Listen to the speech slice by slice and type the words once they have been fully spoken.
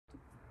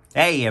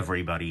Hey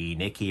everybody,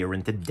 Nick here,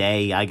 and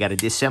today I got a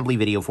disassembly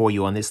video for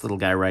you on this little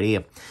guy right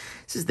here.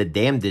 This is the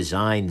Damned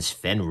Designs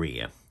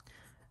Fenrir.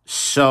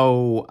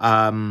 So,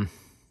 I'm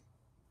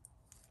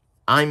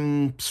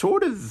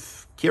sort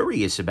of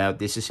curious about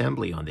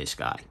disassembly on this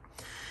guy.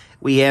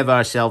 We have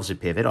ourselves a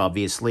pivot,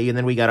 obviously, and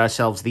then we got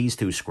ourselves these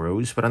two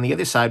screws, but on the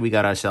other side we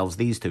got ourselves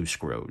these two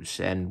screws,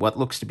 and what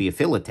looks to be a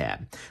filler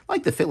tab. I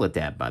like the filler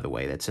tab, by the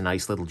way. That's a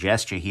nice little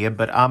gesture here,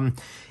 but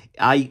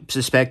I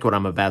suspect what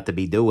I'm about to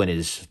be doing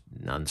is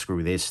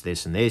unscrew this,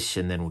 this, and this,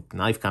 and then the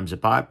knife comes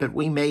apart, but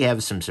we may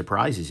have some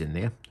surprises in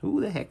there. Who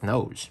the heck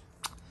knows?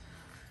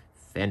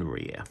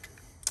 Fenrir. I'm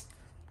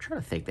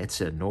trying to think.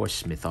 That's a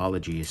Norse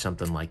mythology or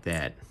something like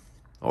that.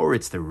 Or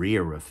it's the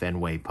rear of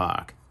Fenway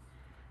Park.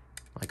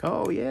 Like,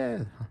 oh,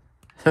 yeah.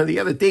 The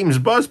other team's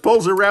bus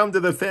pulls around to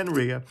the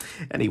Fenrir.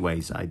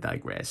 Anyways, I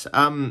digress.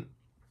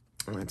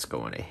 Let's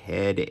go on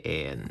ahead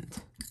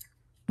and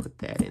put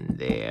that in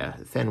there.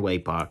 Fenway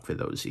Park, for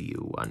those of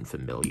you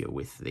unfamiliar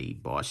with the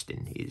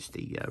Boston, is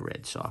the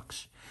Red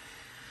Sox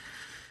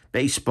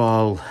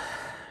baseball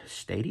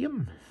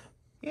stadium?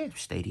 Yeah,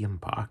 stadium,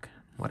 park,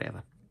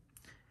 whatever.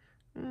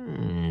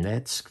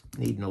 That's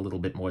needing a little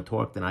bit more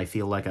torque than I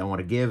feel like I want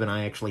to give, and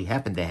I actually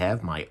happen to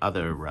have my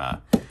other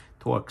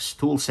Torx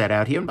tool set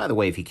out here. And by the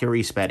way, if you're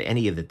curious about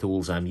any of the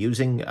tools I'm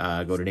using,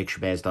 go to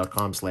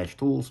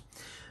nickshabazz.com/tools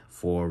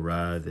for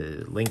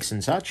the links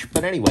and such.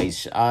 But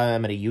anyways,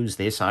 I'm going to use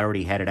this. I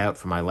already had it out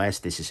for my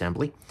last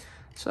disassembly.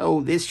 So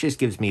this just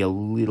gives me a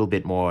little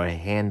bit more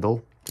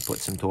handle to put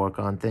some torque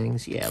on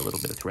things. Yeah, a little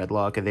bit of thread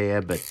locker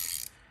there, but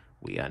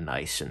we are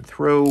nice and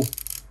through.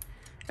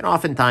 And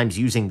oftentimes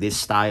using this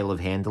style of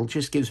handle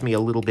just gives me a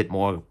little bit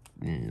more,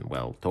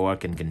 well,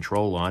 torque and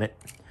control on it,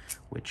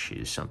 which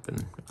is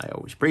something I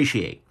always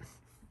appreciate.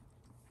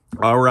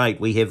 All right,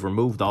 we have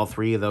removed all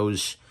three of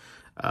those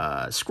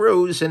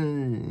screws,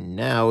 and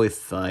now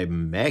if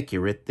I'm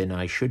accurate, then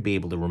I should be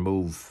able to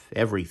remove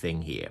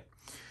everything here.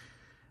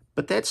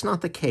 But that's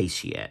not the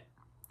case yet,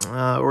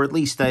 or at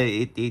least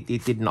it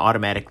didn't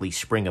automatically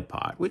spring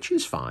apart, which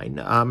is fine.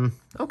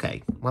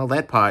 Okay, well,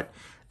 that part,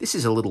 this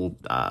is a little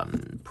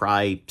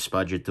pry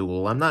spudger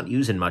tool. I'm not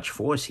using much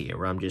force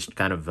here. I'm just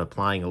kind of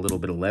applying a little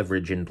bit of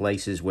leverage in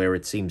places where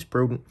it seems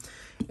prudent.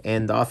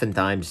 And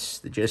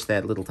oftentimes, just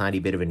that little tiny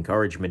bit of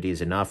encouragement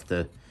is enough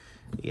to,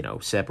 you know,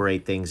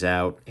 separate things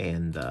out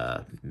and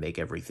make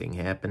everything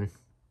happen.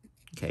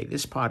 Okay,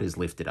 this part is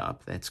lifted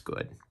up. That's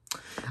good.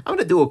 I'm going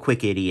to do a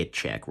quick idiot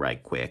check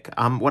right quick.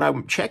 What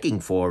I'm checking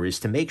for is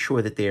to make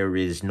sure that there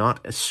is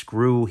not a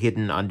screw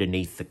hidden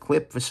underneath the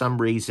clip for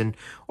some reason,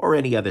 or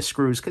any other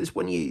screws, because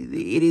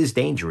it is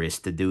dangerous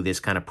to do this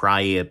kind of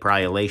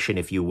pryolation,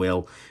 if you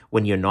will,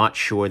 when you're not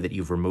sure that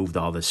you've removed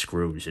all the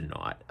screws or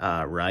not,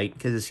 right?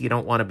 Because you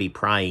don't want to be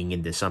prying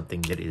into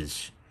something that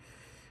is,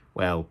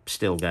 well,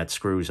 still got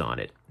screws on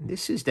it.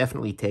 This is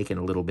definitely taking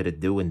a little bit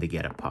of doing to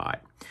get apart.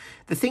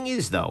 The thing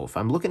is, though, if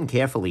I'm looking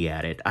carefully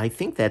at it, I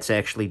think that's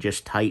actually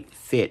just tight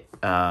fit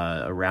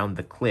around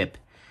the clip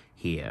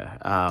here,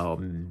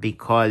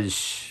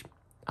 because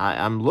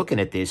I'm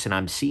looking at this and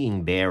I'm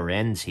seeing bare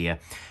ends here,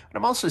 but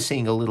I'm also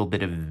seeing a little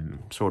bit of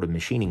sort of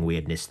machining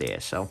weirdness there.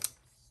 So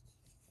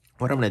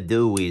what I'm going to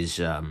do is,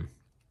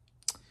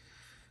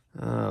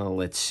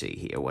 let's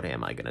see here, what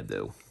am I going to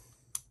do?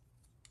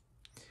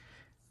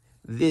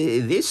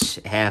 This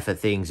half of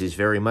things is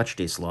very much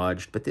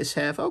dislodged, but this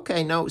half,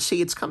 okay, no,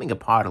 see, it's coming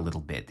apart a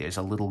little bit. There's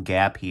a little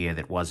gap here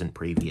that wasn't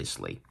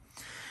previously.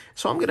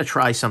 So I'm going to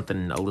try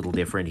something a little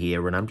different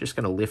here, and I'm just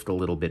going to lift a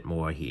little bit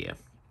more here.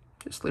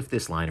 Just lift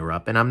this liner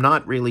up, and I'm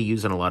not really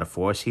using a lot of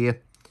force here.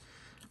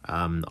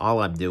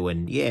 All I'm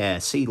doing, yeah,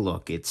 see,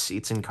 look, it's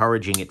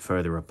encouraging it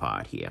further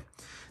apart here.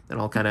 Then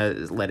I'll kind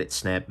of let it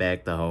snap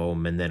back to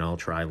home, and then I'll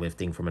try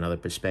lifting from another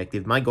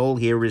perspective. My goal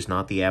here is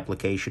not the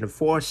application of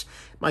force.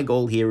 My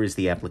goal here is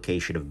the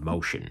application of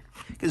motion.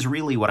 Because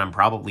really what I'm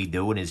probably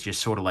doing is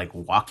just sort of like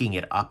walking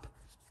it up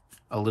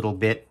a little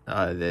bit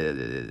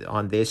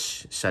on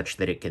this, such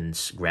that it can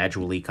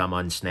gradually come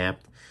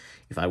unsnapped.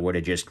 If I were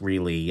to just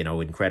really, you know,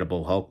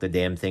 Incredible Hulk the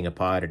damn thing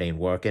apart, it ain't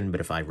working. But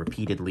if I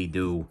repeatedly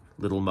do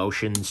little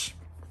motions,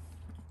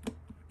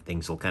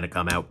 things will kind of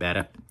come out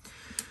better.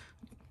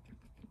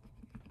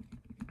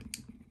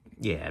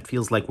 Yeah, it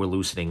feels like we're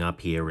loosening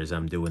up here as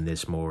I'm doing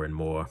this more and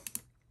more.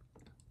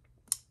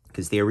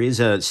 Because there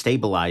is a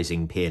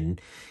stabilizing pin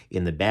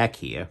in the back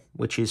here,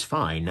 which is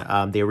fine.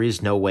 There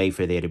is no way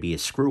for there to be a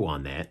screw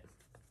on that.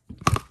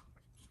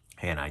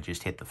 And I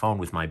just hit the phone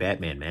with my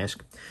Batman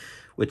mask,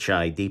 which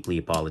I deeply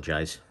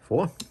apologize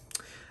for.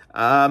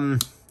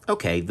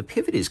 Okay, the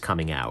pivot is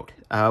coming out,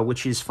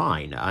 which is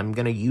fine. I'm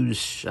going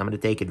to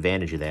take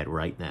advantage of that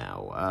right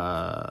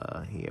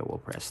now. Here, we'll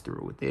press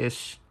through with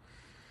this.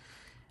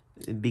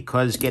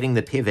 Because getting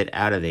the pivot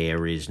out of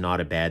there is not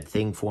a bad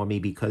thing for me,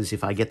 because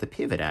if I get the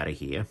pivot out of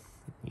here,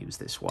 use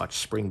this watch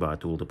spring bar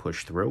tool to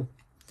push through.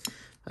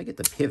 If I get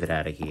the pivot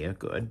out of here,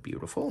 good,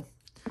 beautiful.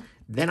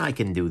 then I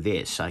can do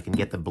this. I can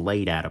get the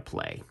blade out of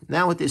play.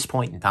 Now, at this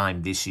point in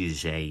time, this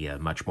is a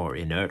much more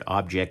inert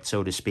object,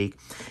 so to speak.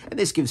 And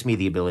this gives me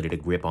the ability to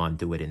grip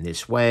onto it in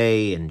this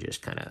way and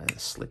just kind of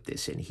slip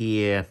this in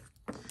here.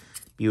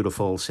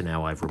 Beautiful. So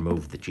now I've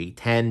removed the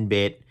G10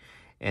 bit.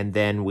 And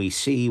then we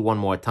see one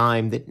more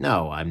time that,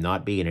 no, I'm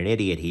not being an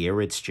idiot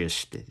here. It's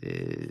just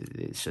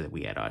so that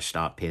we had our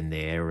stop pin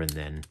there. And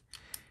then,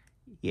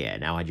 yeah,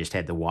 now I just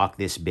had to walk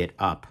this bit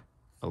up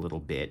a little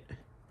bit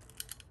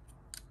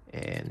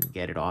and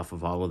get it off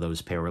of all of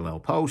those parallel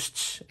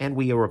posts, and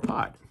we are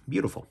apart.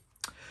 Beautiful.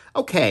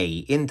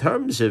 Okay, in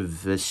terms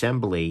of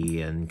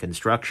assembly and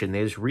construction,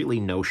 there's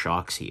really no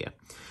shocks here,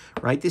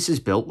 right? This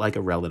is built like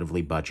a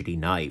relatively budgety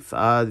knife.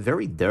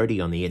 Very dirty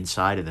on the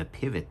inside of the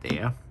pivot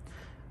there,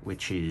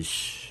 which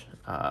is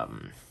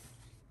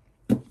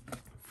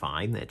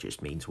fine. That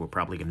just means we're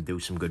probably going to do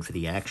some good for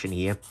the action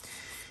here.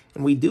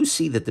 And we do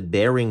see that the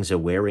bearings are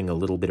wearing a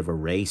little bit of a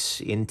race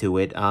into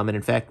it, and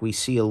in fact, we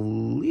see a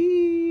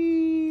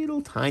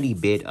little tiny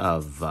bit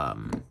of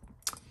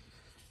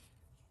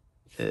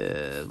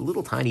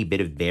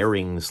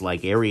bearings,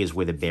 like areas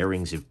where the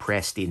bearings have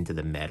pressed into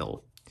the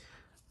metal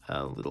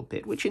a little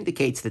bit, which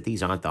indicates that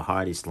these aren't the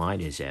hardest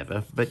liners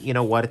ever. But you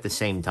know what? At the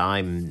same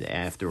time,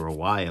 after a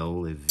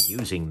while of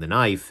using the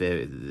knife,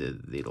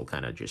 it'll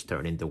kind of just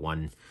turn into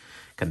one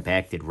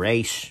compacted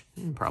race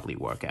and probably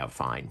work out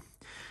fine.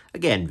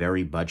 Again,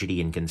 very budgety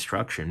in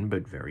construction,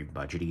 but very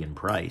budgety in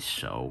price.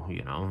 So,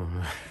 you know,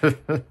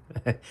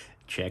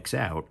 checks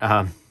out.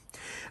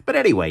 But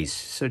anyways,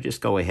 so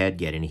just go ahead,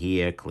 get in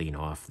here, clean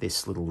off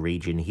this little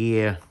region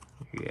here.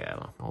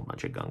 Yeah, a whole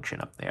bunch of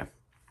gunktion up there.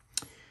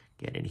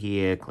 Get in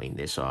here, clean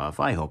this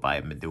off. I hope I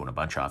haven't been doing a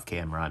bunch off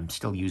camera. I'm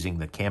still using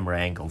the camera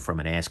angle from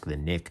an Ask the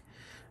Nick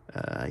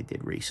I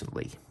did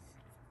recently.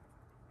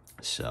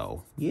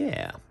 So,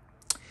 yeah.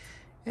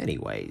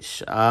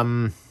 Anyways,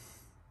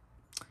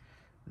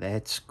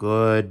 that's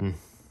good.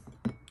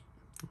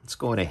 Let's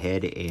go on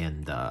ahead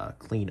and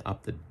clean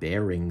up the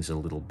bearings a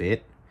little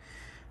bit.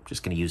 I'm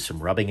just going to use some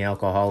rubbing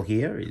alcohol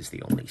here. Is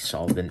the only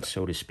solvent,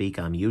 so to speak,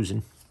 I'm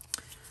using.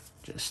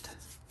 Just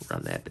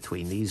run that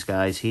between these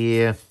guys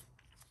here.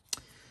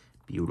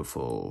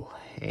 Beautiful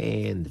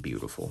and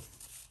beautiful.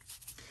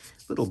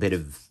 A little bit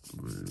of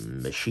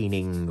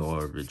machining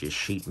or just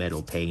sheet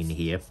metal pain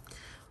here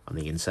on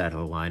the inside of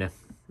the liner.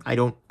 I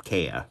don't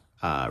care.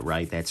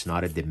 Right, that's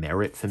not a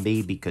demerit for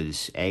me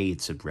because A,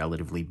 it's a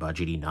relatively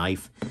budgety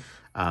knife,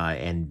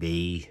 and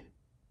B,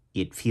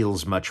 it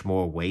feels much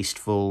more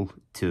wasteful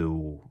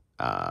to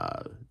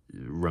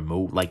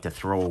remove, like to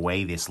throw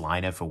away this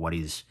liner for what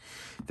is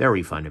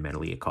very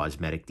fundamentally a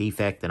cosmetic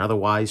defect and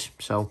otherwise.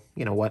 So,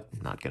 you know what,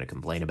 I'm not going to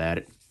complain about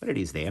it, but it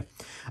is there.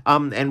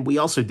 And we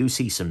also do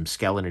see some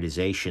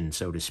skeletonization,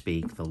 so to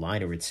speak. The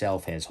liner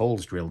itself has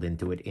holes drilled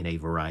into it in a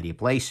variety of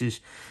places.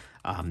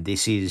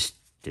 This is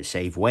to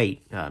save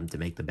weight, to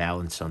make the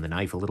balance on the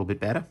knife a little bit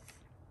better.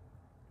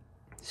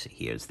 So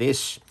here's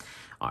this,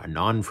 our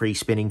non-free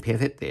spinning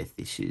pivot.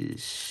 This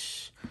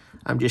is,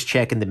 I'm just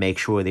checking to make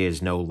sure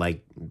there's no,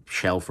 like,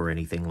 shelf or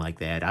anything like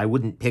that. I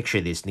wouldn't picture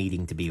this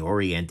needing to be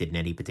oriented in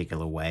any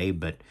particular way,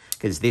 but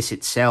because this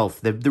itself,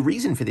 the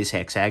reason for this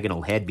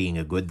hexagonal head being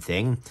a good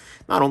thing,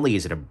 not only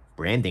is it a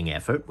branding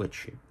effort,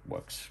 which it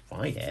works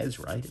fine as,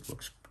 right? It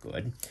looks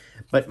good.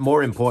 But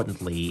more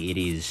importantly,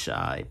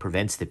 it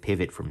prevents the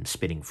pivot from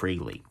spinning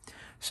freely.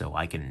 So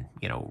I can,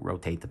 you know,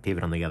 rotate the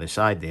pivot on the other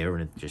side there,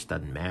 and it just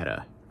doesn't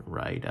matter,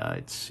 right?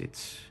 I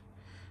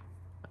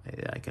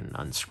can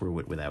unscrew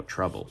it without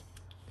trouble.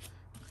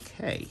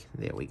 Okay,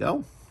 there we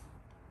go.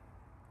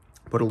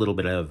 Put a little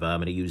bit of, I'm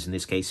going to use, in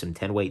this case, some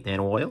 10-weight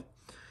nano oil.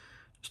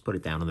 Just put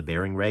it down on the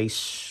bearing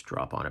race,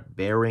 drop on a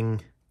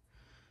bearing.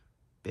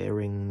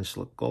 Bearings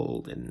look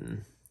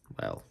golden.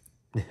 Well,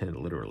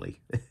 literally.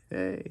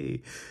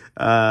 Hey.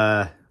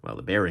 Well,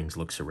 the bearings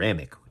look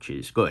ceramic, which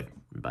is good,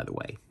 by the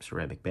way.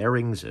 Ceramic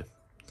bearings,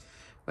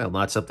 well,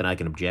 not something I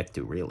can object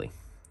to, really.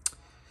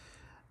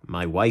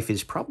 My wife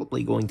is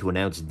probably going to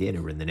announce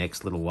dinner in the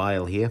next little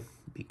while here,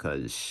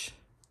 because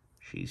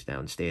she's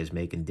downstairs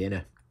making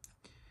dinner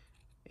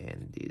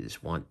and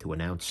is want to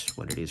announce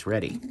when it is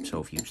ready.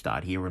 So if you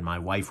start hearing my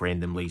wife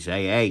randomly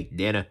say, hey,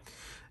 dinner,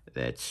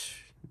 that's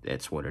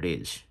what it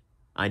is.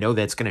 I know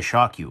that's going to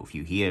shock you. If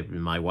you hear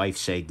my wife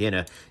say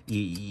dinner,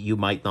 you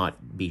might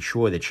not be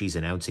sure that she's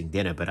announcing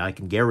dinner, but I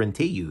can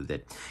guarantee you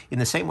that, in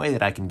the same way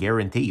that I can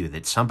guarantee you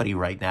that somebody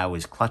right now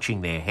is clutching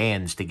their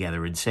hands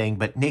together and saying,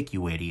 but Nick,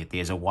 you idiot,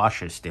 there's a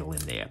washer still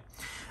in there.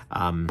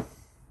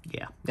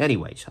 Yeah,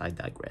 anyways, I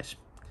digress.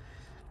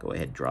 Go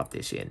ahead, drop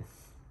this in.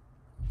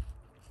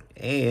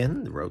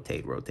 And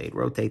rotate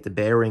the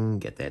bearing,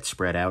 get that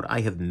spread out.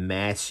 I have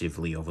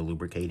massively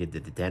over-lubricated the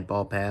detent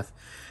ball path.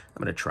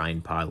 I'm going to try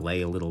and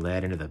parlay a little of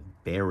that into the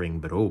bearing,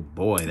 but oh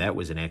boy, that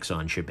was an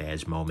Exxon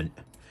Shabazz moment.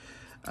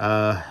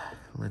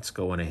 Let's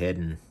go on ahead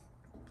and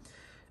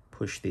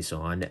push this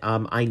on.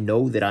 I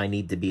know that I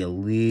need to be a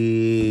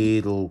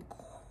little,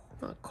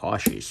 not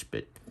cautious,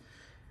 but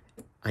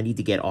I need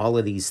to get all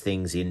of these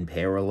things in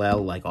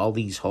parallel. Like all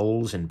these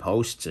holes and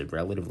posts are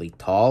relatively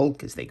tall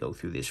because they go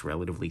through this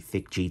relatively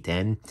thick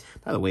G10.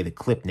 By the way, the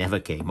clip never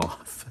came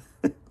off.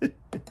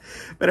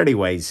 But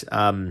anyways,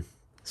 so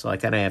I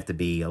kind of have to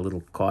be a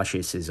little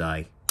cautious as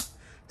I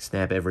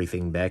snap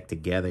everything back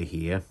together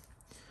here.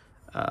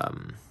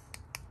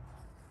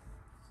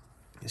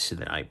 So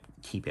that I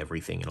keep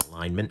everything in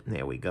alignment.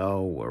 There we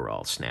go. We're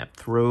all snapped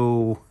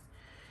through.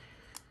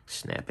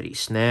 Snappity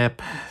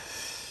snap.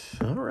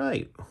 All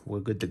right,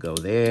 we're good to go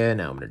there.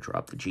 Now I'm going to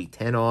drop the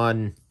G10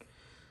 on.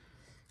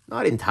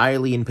 Not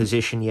entirely in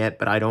position yet,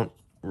 but I don't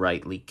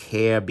rightly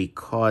care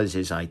because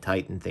as I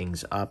tighten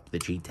things up, the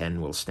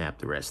G10 will snap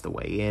the rest of the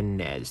way in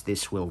as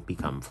this will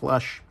become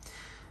flush.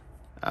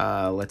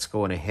 Let's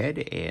go on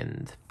ahead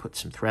and put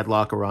some thread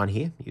locker on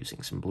here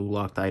using some blue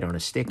Loctite on a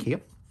stick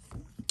here.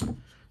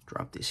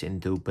 Drop this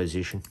into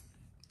position.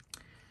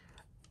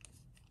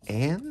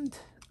 And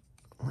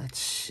let's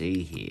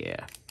see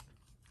here.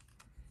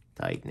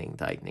 Tightening,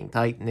 tightening,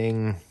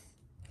 tightening.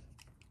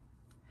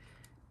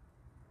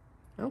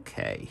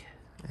 Okay,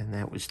 and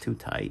that was too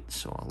tight,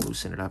 so I'll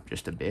loosen it up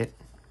just a bit.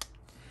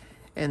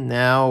 And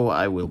now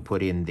I will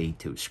put in the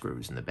 2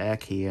 screws in the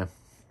back here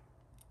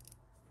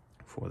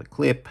for the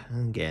clip.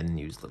 Again,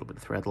 use a little bit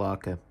of thread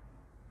locker.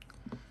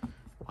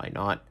 Why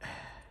not?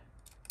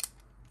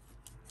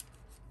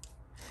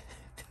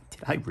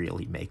 Did I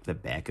really make the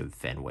back of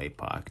Fenway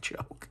Park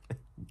joke?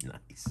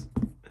 Nice.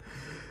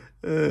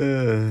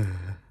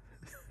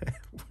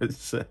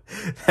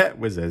 That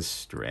was a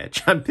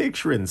stretch. I'm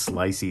picturing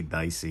Slicey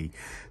Dicey.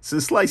 So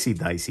Slicey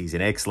Dicey's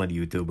an excellent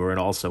YouTuber and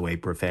also a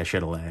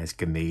professional ass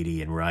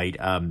comedian, right?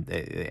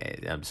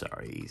 I'm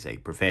sorry, he's a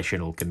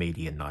professional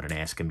comedian, not an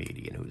ass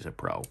comedian who's a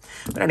pro.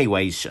 But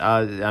anyways,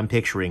 I'm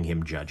picturing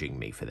him judging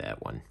me for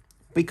that one.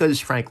 Because,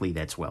 frankly,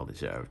 that's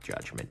well-deserved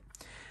judgment.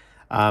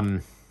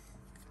 But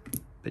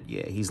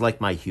yeah, he's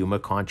like my humor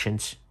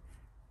conscience.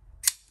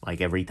 Like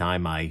every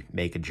time I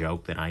make a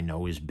joke that I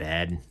know is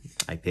bad,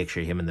 I picture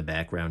him in the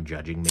background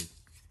judging me.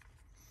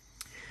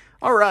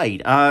 All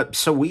right,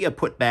 so we are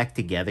put back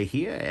together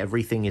here.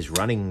 Everything is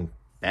running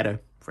better,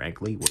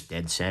 frankly. We're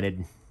dead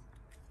centered,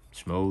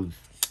 smooth.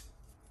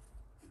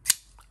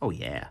 Oh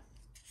yeah,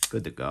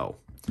 good to go.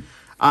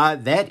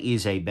 That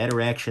is a better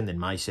action than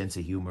my sense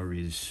of humor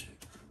is.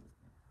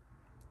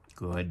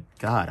 Good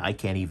God, I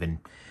can't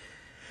even...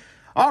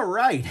 All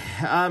right,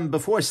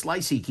 before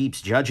Slicey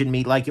keeps judging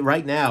me, like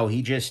right now,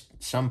 he just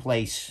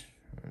someplace,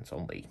 it's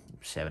only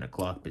 7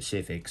 o'clock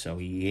Pacific, so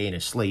he ain't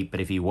asleep, but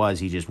if he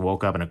was, he just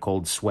woke up in a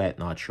cold sweat,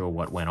 not sure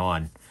what went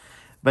on.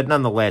 But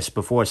nonetheless,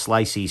 before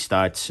Slicey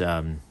starts,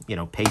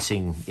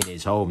 pacing in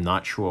his home,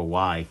 not sure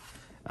why,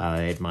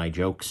 at my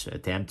jokes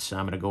attempts,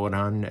 I'm going to go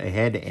on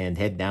ahead and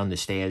head down the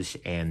stairs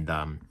and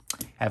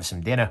have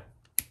some dinner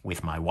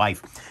with my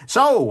wife.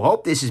 So,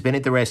 hope this has been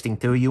interesting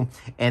to you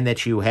and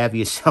that you have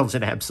yourselves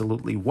an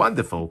absolutely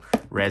wonderful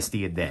rest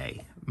of your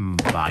day.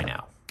 Bye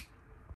now.